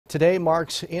Today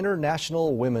marks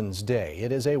International Women's Day.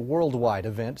 It is a worldwide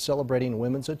event celebrating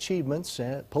women's achievements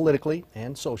politically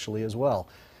and socially as well.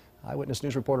 Eyewitness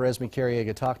News reporter Esme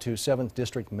Carriega talked to 7th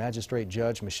District Magistrate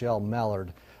Judge Michelle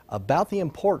Mallard about the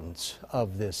importance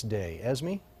of this day.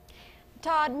 Esme?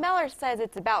 Todd, Mallard says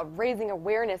it's about raising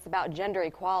awareness about gender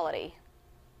equality.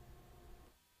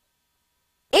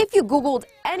 If you Googled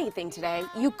anything today,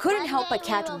 you couldn't help but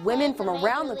catch women from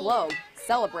around the globe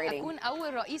celebrating.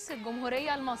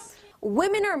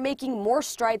 Women are making more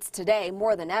strides today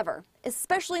more than ever,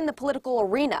 especially in the political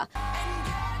arena,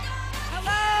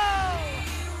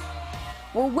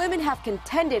 where women have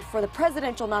contended for the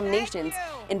presidential nominations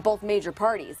in both major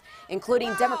parties,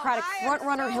 including Democratic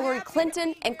frontrunner Hillary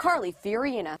Clinton and Carly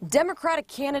Fiorina. Democratic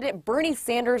candidate Bernie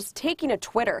Sanders taking to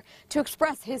Twitter to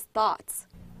express his thoughts.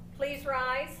 Please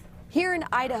rise. Here in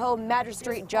Idaho,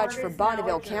 Magistrate Judge for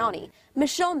Bonneville County,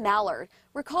 Michelle Mallard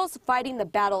recalls fighting the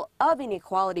battle of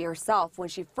inequality herself when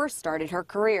she first started her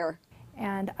career.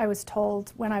 And I was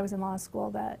told when I was in law school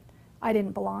that I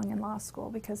didn't belong in law school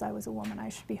because I was a woman. I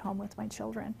should be home with my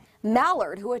children.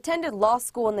 Mallard, who attended law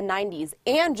school in the 90s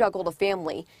and juggled a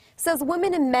family, says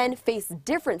women and men face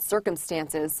different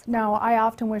circumstances. No, I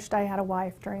often wished I had a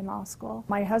wife during law school.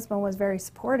 My husband was very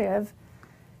supportive.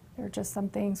 There are just some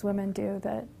things women do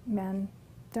that men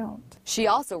don't. She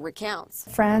also recounts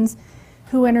Friends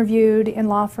who interviewed in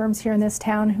law firms here in this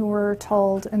town who were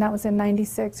told, and that was in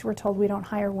 '96, were told we don't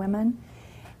hire women.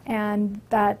 And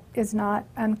that is not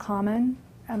uncommon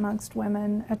amongst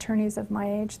women attorneys of my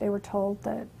age. They were told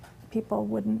that people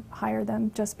wouldn't hire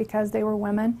them just because they were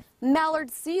women.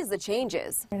 Mallard sees the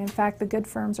changes. And in fact, the good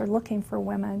firms are looking for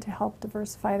women to help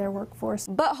diversify their workforce.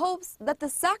 But hopes that the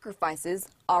sacrifices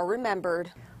are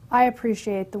remembered. I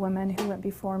appreciate the women who went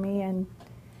before me and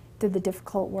did the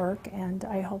difficult work, and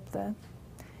I hope the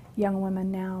young women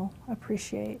now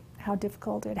appreciate how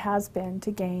difficult it has been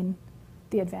to gain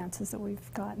the advances that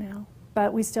we've got now.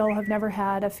 But we still have never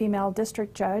had a female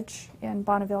district judge in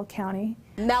Bonneville County.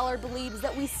 Mallard believes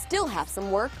that we still have some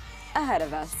work ahead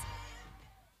of us.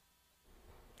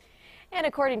 And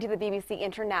according to the BBC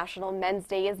International, Men's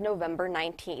Day is November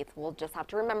 19th. We'll just have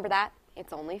to remember that.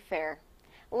 It's only fair.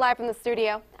 Live from the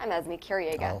studio, I'm Esme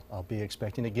Carriega. I'll be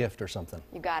expecting a gift or something.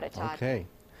 You got it, Todd. Okay,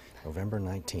 November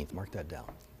 19th. Mark that down.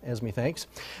 Esme, thanks.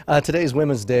 Today's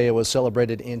Women's Day was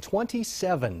celebrated in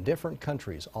 27 different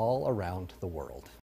countries all around the world.